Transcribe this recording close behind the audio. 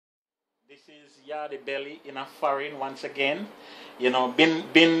This is Yardie Belly in a foreign once again. You know,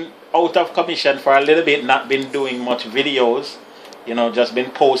 been out of commission for a little bit, not been doing much videos. You know, just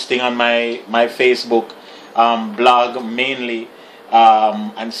been posting on my Facebook blog mainly,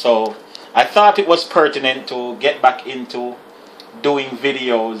 and so I thought it was pertinent to get back into doing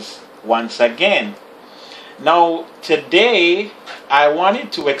videos once again. Now today I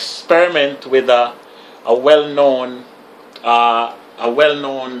wanted to experiment with a well-known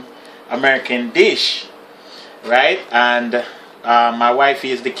American dish, right? And my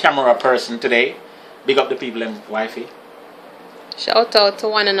wifey is the camera person today. Big up the people in wifey. Shout out to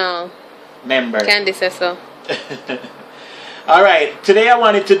one and all. Member. Candy says so. Alright, today I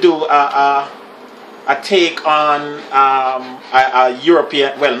wanted to do a take on a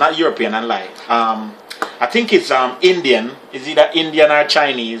European, well, not European, I lie. I think it's Indian. It's either Indian or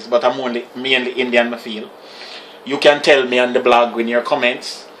Chinese, but I'm mainly Indian, I feel. You can tell me on the blog in your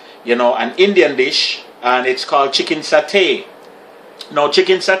comments. You know, an Indian dish, and it's called chicken satay. Now,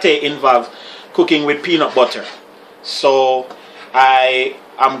 chicken satay involves cooking with peanut butter. So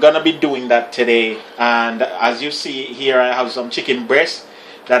I'm gonna be doing that today, and as you see here, I have some chicken breast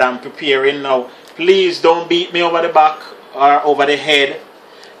that I'm preparing. Now, please don't beat me over the back or over the head,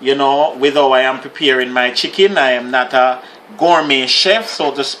 you know, with how I am preparing my chicken. I am not a gourmet chef, so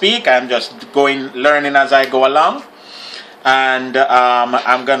to speak. I'm just learning as I go along. And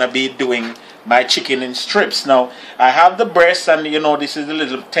I'm gonna be doing my chicken in strips. Now I have the breast, and you know, this is a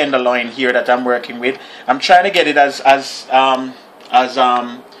little tenderloin here that I'm working with. I'm trying to get it as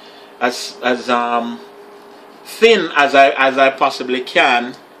thin as I possibly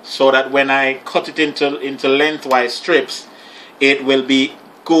can, so that when I cut it into lengthwise strips, it will be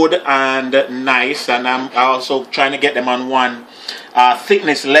good and nice. And I'm also trying to get them on one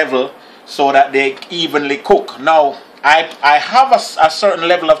thickness level so that they evenly cook. Now I have a certain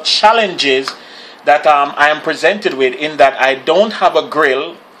level of challenges that I am presented with, in that I don't have a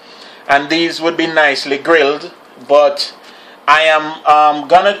grill, and these would be nicely grilled, but I am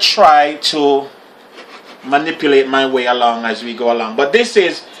gonna try to manipulate my way along as we go along. But this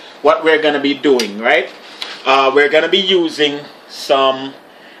is what we're gonna be doing, right? We're gonna be using some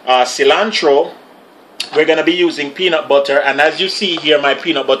cilantro. We're gonna be using peanut butter, and as you see here, my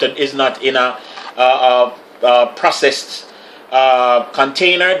peanut butter is not in a processed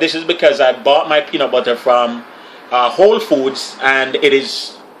container. This is because I bought my peanut butter from Whole Foods, and it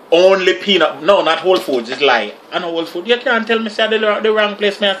is only peanut. No, not Whole Foods. It's lie. I know Whole Foods. You can't tell me say the wrong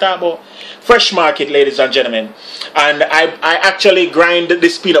place. Me I talk about Fresh Market, ladies and gentlemen. And I actually grind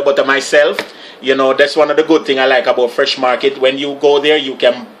this peanut butter myself. You know, that's one of the good things I like about Fresh Market. When you go there, you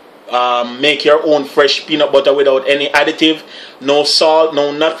can make your own fresh peanut butter without any additive, no salt,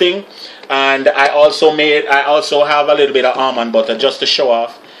 no nothing. And I also have a little bit of almond butter just to show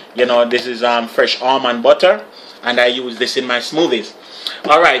off. You know, this is fresh almond butter, and I use this in my smoothies.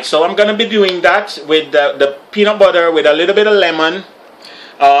 Alright, so I'm gonna be doing that with the peanut butter, with a little bit of lemon,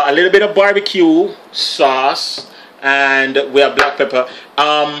 a little bit of barbecue sauce, and we have black pepper.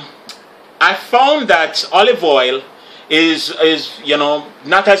 I found that olive oil is you know,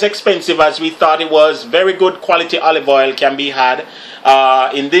 not as expensive as we thought it was. Very good quality olive oil can be had.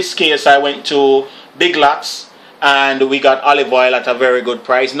 In this case, I went to Big Lots, and we got olive oil at a very good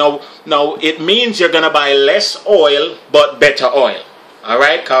price. Now it means you're gonna buy less oil but better oil.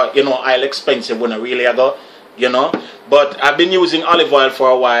 Alright, cause you know, oil expensive when I really go, you know. But I've been using olive oil for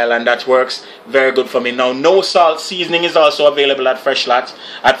a while, and that works very good for me. Now, no salt seasoning is also available at Fresh Lots,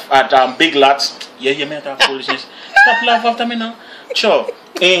 at Big Lots. Yeah, you made that foolishness. Stop laughing after me now. Sure.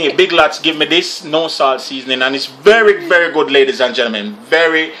 Hey, Big Lots give me this no salt seasoning, and it's very, very good, ladies and gentlemen.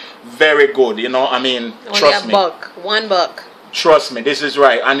 Very, very good. You know, I mean, only trust me. $1. Trust me, this is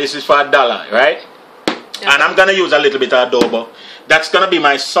right, and this is for $1, right? Okay. And I'm gonna use a little bit of adobo. That's gonna be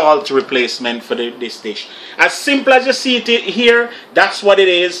my salt replacement for this dish. As simple as you see it here, that's what it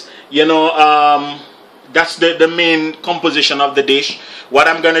is. You know, that's the main composition of the dish. What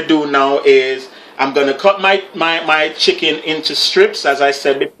I'm gonna do now is I'm gonna cut my chicken into strips, as I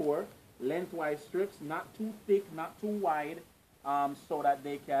said before, lengthwise strips, not too thick, not too wide, so that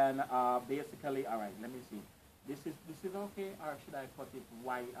they can basically. All right, let me see. This is okay, or should I cut it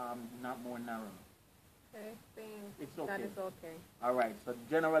wide, not more narrow? It's okay. That is okay. All right. So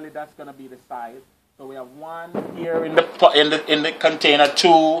generally, that's gonna be the size. So we have one here in the container.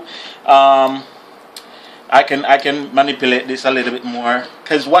 Two. I can manipulate this a little bit more,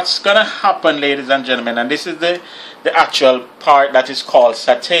 because what's gonna happen, ladies and gentlemen, and this is the actual part that is called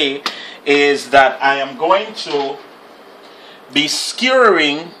satay, is that I am going to be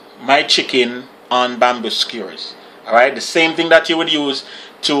skewering my chicken on bamboo skewers. Alright, the same thing that you would use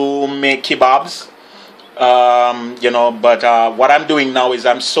to make kebabs. You know, but what I'm doing now is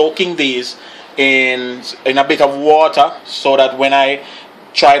I'm soaking these in a bit of water so that when I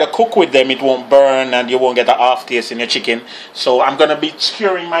try to cook with them, it won't burn and you won't get an aftertaste in your chicken. So I'm gonna be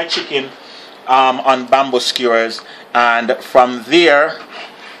skewering my chicken on bamboo skewers, and from there,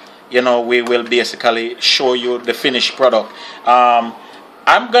 you know, we will basically show you the finished product.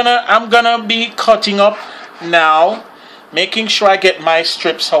 I'm gonna be cutting up now, making sure I get my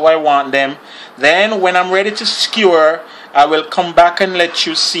strips how I want them. Then when I'm ready to skewer, I will come back and let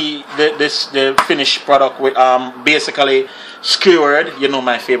you see the finished product with basically skewered. You know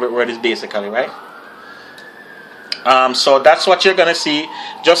my favorite word is basically, right? So that's what you're gonna see.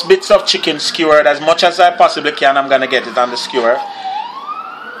 Just bits of chicken skewered as much as I possibly can. I'm gonna get it on the skewer.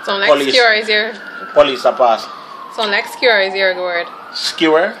 So like police, skewer is your police a pass. So like skewer is your word.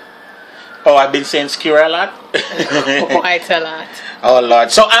 Skewer? Oh, I've been saying skewer a lot. Quite a lot. Oh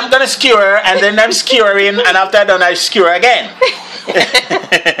Lord. So I'm gonna skewer and then I'm skewering and after I'm done I skewer again.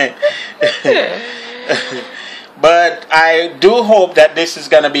 But I do hope that this is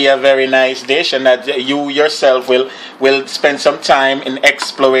gonna be a very nice dish and that you yourself will spend some time in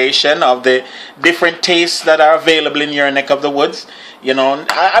exploration of the different tastes that are available in your neck of the woods. You know,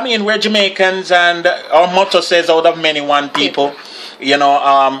 I mean, we're Jamaicans and our motto says out of many one people. You know,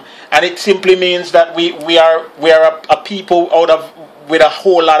 and it simply means that we are a people with a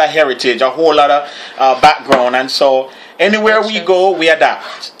whole lot of heritage, a whole lot of background, and so anywhere we go, we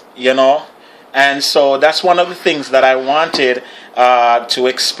adapt. You know, and so that's one of the things that I wanted to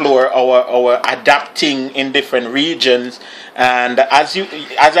explore our adapting in different regions. And as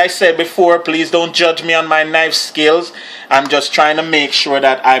I said before, please don't judge me on my knife skills. I'm just trying to make sure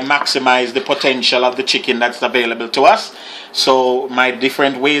that I maximize the potential of the chicken that's available to us. So my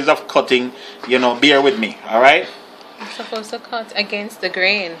different ways of cutting, you know, bear with me, all right? You're supposed to cut against the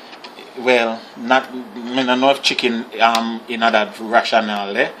grain. Well, not I don't know if chicken in that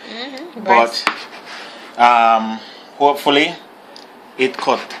rationale, but hopefully it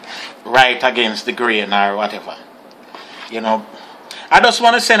cut right against the grain or whatever. You know, I just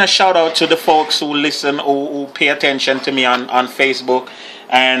want to send a shout out to the folks who listen, who pay attention to me on Facebook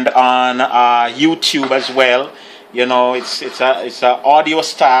and on YouTube as well. You know, it's a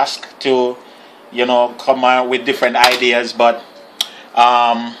arduous task to, you know, come out with different ideas, but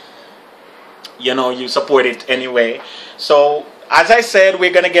you know, you support it anyway. So as I said,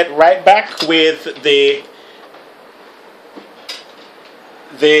 we're gonna get right back with the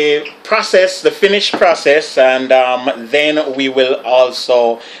process, the finished process, and then we will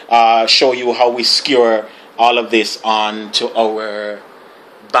also show you how we skewer all of this onto our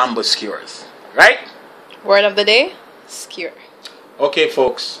bamboo skewers, right? Word of the day, skewer. Okay,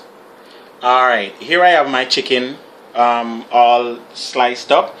 folks. All right, here I have my chicken all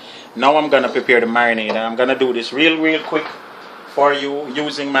sliced up. Now I'm gonna prepare the marinade, and I'm gonna do this real quick for you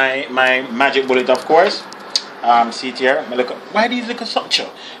using my magic bullet, of course. See it here. Why these little structure?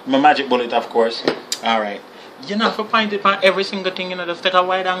 My magic bullet, of course. Alright. You know, if you point it on every single thing, you know, just take a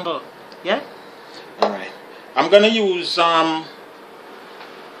wide angle. Yeah? Alright. I'm gonna use some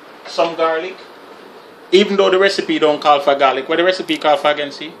garlic. Even though the recipe don't call for garlic. What the recipe call for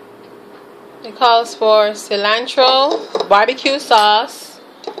again, see? It calls for cilantro, barbecue sauce,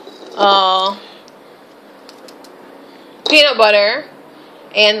 peanut butter,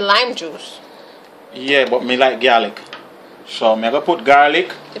 and lime juice. Yeah, but me like garlic. So I'm gonna put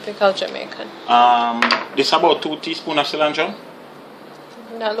garlic. Typical Jamaican. This about 2 teaspoons of cilantro.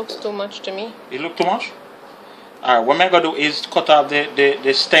 That looks too much to me. It look too much? Alright, what I'm gonna do is cut off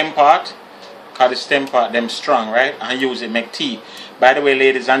the stem part. Cause the stem part them strong, right? And use it make tea. By the way,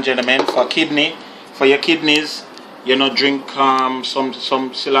 ladies and gentlemen, for your kidneys, you know, drink some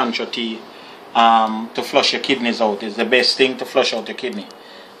cilantro tea to flush your kidneys out. It's the best thing to flush out your kidney.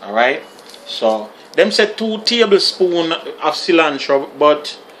 Alright? So them said 2 tablespoons of cilantro,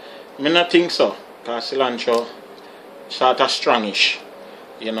 but me not think so. Because cilantro sort of strongish.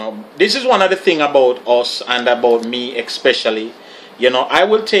 You know, this is one of the things about us and about me especially. You know, I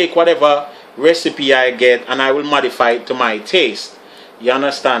will take whatever recipe I get and I will modify it to my taste. You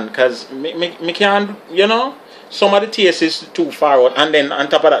understand? Because me can't, you know, some of the taste is too far out. And then on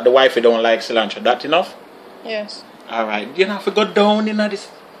top of that, the wifey don't like cilantro. That enough? Yes. Alright, you know, if we go down in this.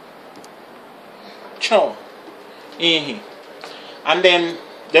 Chow. And then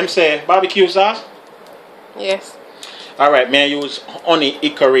them say barbecue sauce? Yes. Alright, may I use honey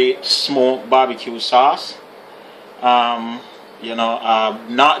hickory smoked barbecue sauce? You know,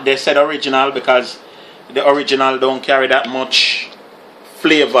 not they said original because the original don't carry that much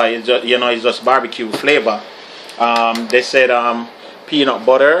flavor. It's just, you know, it's just barbecue flavor. They said peanut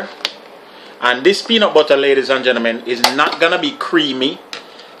butter. And this peanut butter, ladies and gentlemen, is not gonna be creamy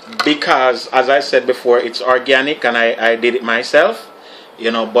because, as I said before, it's organic and I did it myself.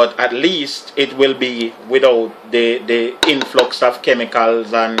 You know, but at least it will be without the influx of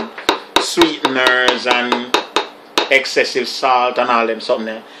chemicals and sweeteners and excessive salt and all them something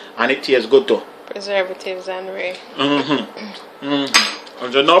there. And it tastes good too. Preservatives and ray.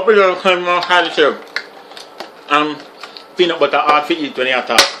 So no preservative. Peanut butter hard to eat when you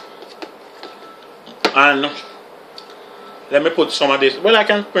attack. And let me put some of this. Well, I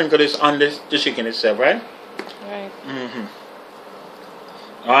can sprinkle this on the chicken itself, right? Right.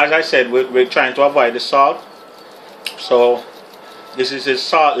 As I said, we're trying to avoid the salt. So this is a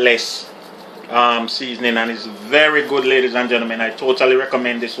saltless seasoning, and it's very good, ladies and gentlemen. I totally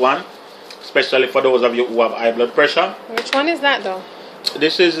recommend this one, especially for those of you who have high blood pressure. Which one is that though?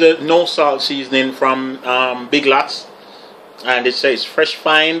 This is the no salt seasoning from Big Lots, and it says fresh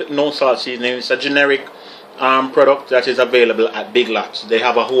find no salt seasoning. It's a generic product that is available at Big Lots. They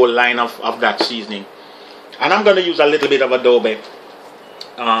have a whole line of that seasoning, and I'm going to use a little bit of adobe,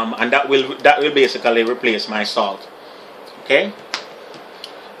 and that will basically replace my salt. Okay.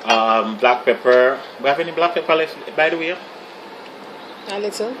 Black pepper. We have any black pepper left, by the way? A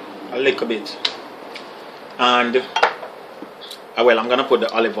little. A little bit. And well, I'm gonna put the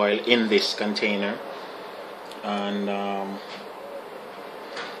olive oil in this container, and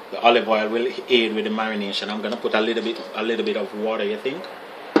the olive oil will aid with the marination. I'm gonna put a little bit of water. You think?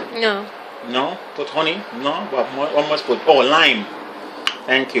 No. No. Put honey. No. What must put? Oh, lime.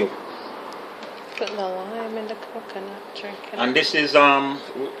 Thank you. Put the lime in the coconut drink. And this is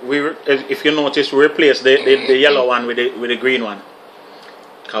if you notice, we replaced the yellow one with the green one.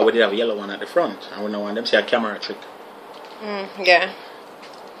 Cause we did have a yellow one at the front, and we don't want them to see a camera trick. Yeah.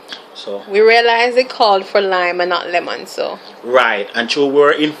 So we realized it called for lime and not lemon, so. Right, and so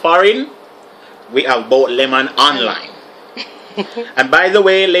we're in foreign, we have both lemon and lime. And by the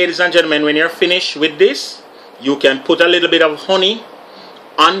way, ladies and gentlemen, when you're finished with this, you can put a little bit of honey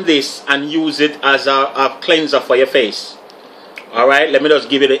on this and use it as a cleanser for your face. Alright, let me just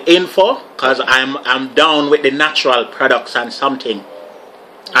give you the info, because I'm down with the natural products and something.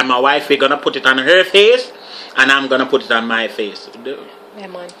 And my wife is gonna put it on her face, and I'm gonna put it on my face.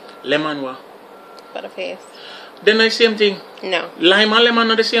 Lemon. Lemon what? For the face. They're not the same thing. No. Lime and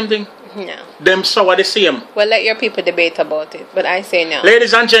lemon are the same thing. No. Them sour the same. Well, let your people debate about it, but I say no.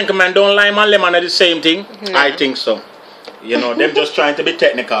 Ladies and gentlemen, don't lime and lemon are the same thing? No. I think so. You know, them just trying to be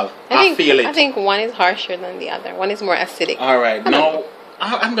technical. I feel it. I think one is harsher than the other. One is more acidic. Alright, now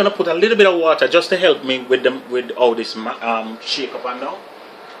I'm gonna put a little bit of water just to help me with all this shake up and down.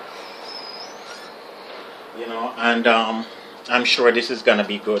 You know, and I'm sure this is gonna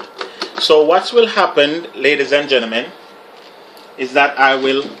be good. So what will happen, ladies and gentlemen, is that I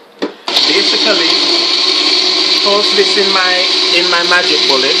will basically toss this in my magic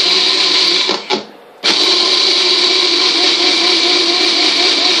bullet.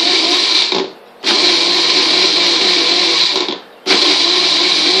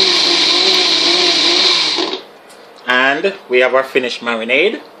 And we have our finished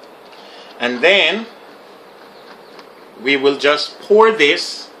marinade, and then we will just pour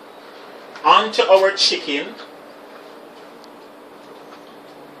this onto our chicken.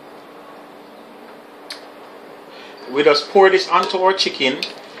 We just pour this onto our chicken,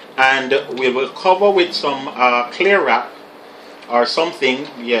 and we will cover with some clear wrap or something,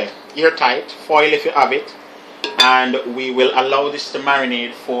 yeah, airtight foil if you have it, and we will allow this to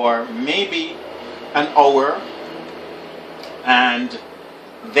marinate for maybe an hour, and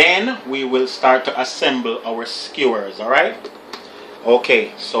then we will start to assemble our skewers. Alright?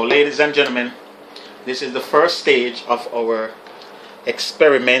 Okay, so ladies and gentlemen, this is the first stage of our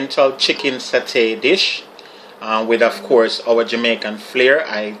experimental chicken satay dish, with of course our Jamaican flair.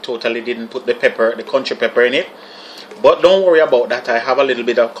 I totally didn't put the country pepper in it, but don't worry about that. I have a little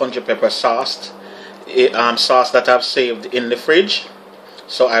bit of country pepper sauce that I've saved in the fridge,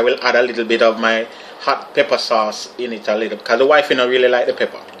 so I will add a little bit of my hot pepper sauce in it a little, because the wife don't really like the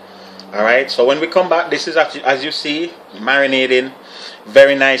pepper. Alright, so when we come back, this is actually, as you see, marinating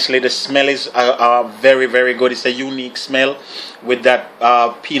very nicely. The smell is very, very good. It's a unique smell with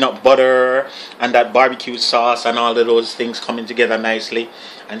that peanut butter and that barbecue sauce and all of those things coming together nicely.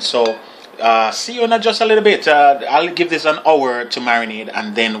 And so see you in just a little bit. I'll give this an hour to marinate,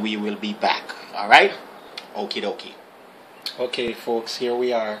 and then we will be back. Alright, okie dokie. Okay folks, here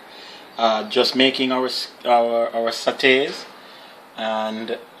we are, just making our satays,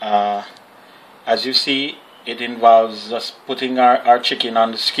 and as you see, it involves just putting our chicken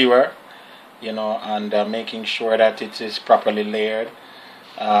on the skewer you know, and making sure that it is properly layered.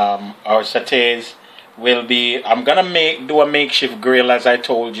 Our satays will be, I'm gonna do a makeshift grill, as I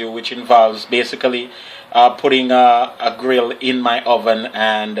told you, which involves basically putting a grill in my oven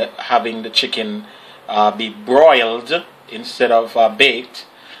and having the chicken be broiled instead of baked,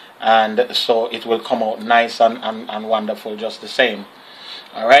 and so it will come out nice and wonderful just the same.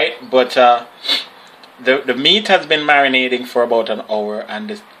 All right, but the meat has been marinating for about an hour,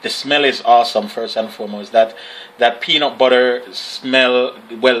 and the smell is awesome. First and foremost, that peanut butter smell,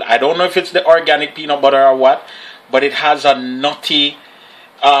 well, I don't know if it's the organic peanut butter or what, but it has a nutty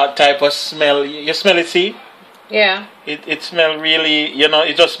type of smell. You smell it, see? Yeah. It smells really, you know,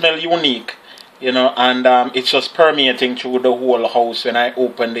 it just smells unique, you know, and it's just permeating through the whole house when I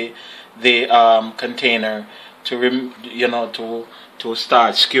open the container to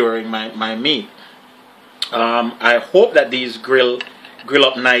start skewering my meat. I hope that these grill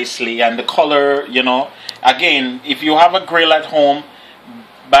up nicely, and the color, you know, again, if you have a grill at home,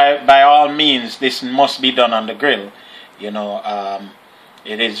 by all means, this must be done on the grill, you know.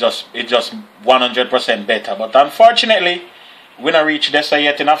 It's just 100% better. But unfortunately, we not reach this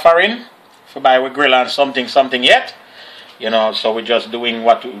yet in a foreign for buy we grill on something yet, you know. So we're just doing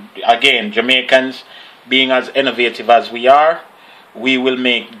what, again, Jamaicans being as innovative as we are, we will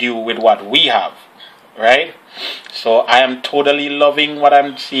make do with what we have, right? So I am totally loving what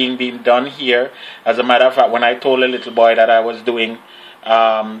I'm seeing being done here. As a matter of fact, when I told a little boy that I was doing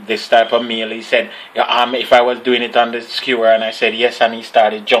this type of meal, he said, if I was doing it on the skewer, and I said yes, and he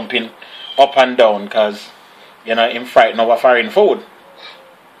started jumping up and down because, you know, him frightened of foreign food,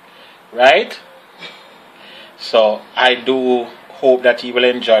 right? So I do hope that he will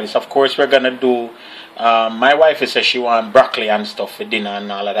enjoy this. Of course, we're gonna do, my wife says she want broccoli and stuff for dinner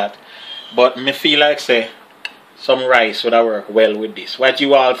and all of that, but me feel like say some rice would have work well with this. What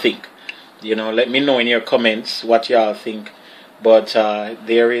you all think? You know, let me know in your comments what you all think. But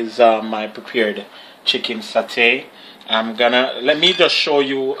there is my prepared chicken satay. Let me just show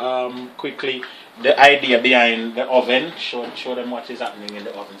you quickly the idea behind the oven. Show them what is happening in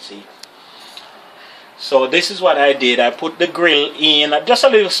the oven, see. So this is what I did. I put the grill in, just a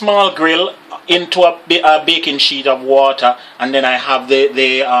little small grill, into a baking sheet of water, and then I have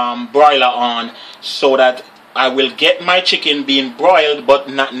the broiler on, so that I will get my chicken being broiled but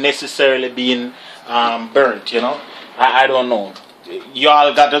not necessarily being burnt, you know. I don't know.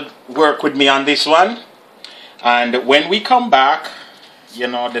 Y'all got to work with me on this one. And when we come back, you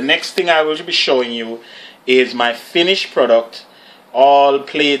know, the next thing I will be showing you is my finished product, all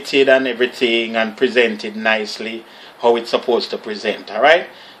plated and everything and presented nicely how it's supposed to present. All right.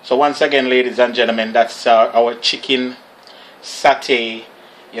 So once again, ladies and gentlemen, that's our chicken satay,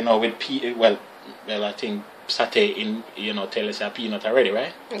 you know, with well, I think satay in, you know, tell us a peanut already,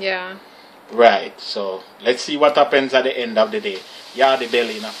 right? Yeah. Right, so let's see what happens at the end of the day. Yardie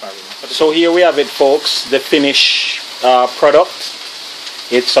belly in a foreign. So here we have it, folks, the finished product.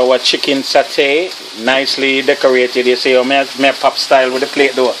 It's our chicken satay, nicely decorated. You see, my pop style with the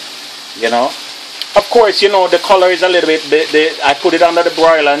plate though, you know. Of course, you know, the color is a little bit, I put it under the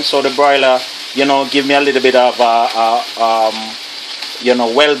broiler, and so the broiler, you know, give me a little bit of you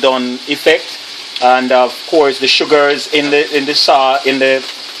know, well done effect. And of course, the sugars in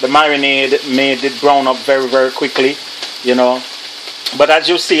the marinade made it brown up very, very quickly, you know. But as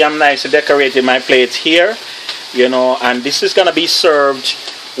you see, I'm nicely decorating my plate here, you know, and this is going to be served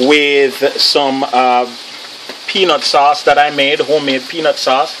with some peanut sauce that I made, homemade peanut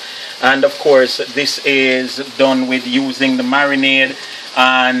sauce. And of course, this is done with using the marinade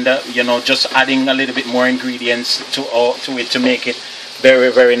and, you know, just adding a little bit more ingredients to it to make it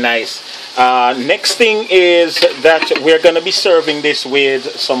very, very nice. Next thing is that we're going to be serving this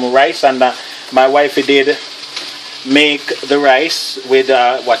with some rice, and my wife did make the rice with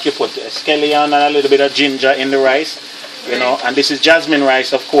what you put, scallion and a little bit of ginger in the rice, you know, and this is jasmine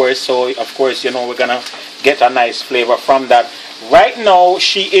rice, of course, so of course, you know, we're going to get a nice flavor from that. Right now,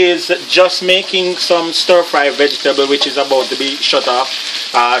 she is just making some stir-fry vegetable, which is about to be shut off.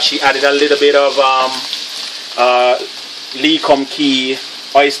 She added a little bit of Lee Kum Kee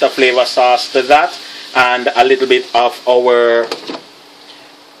oyster flavor sauce to that, and a little bit of our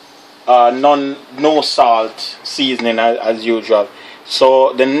no salt seasoning as usual.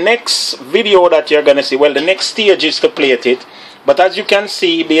 So the next video that you're gonna see, well, the next stage is to plate it, but as you can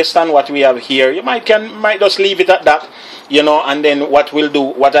see, based on what we have here, you might just leave it at that, you know. And then what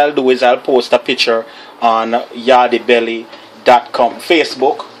I'll do is I'll post a picture on yardiebelly.com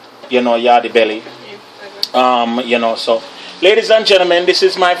Facebook, you know, Yardie Belly. You know, so ladies and gentlemen, this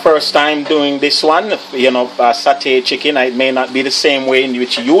is my first time doing this one, you know, satay chicken. It may not be the same way in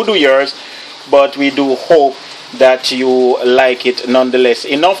which you do yours, but we do hope that you like it nonetheless,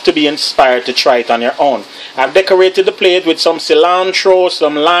 enough to be inspired to try it on your own. I've decorated the plate with some cilantro,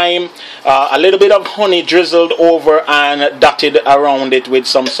 some lime, a little bit of honey drizzled over and dotted around it with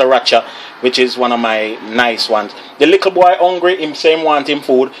some sriracha, which is one of my nice ones. The little boy hungry, him same want him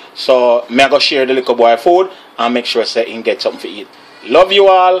food, so me I go share the little boy food and make sure say he get something to eat. Love you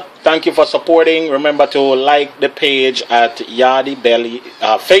all. Thank you for supporting. Remember to like the page at Yardie Belly,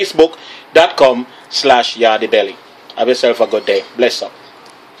 Facebook.com/YardieBelly. Have yourself a good day. Bless up.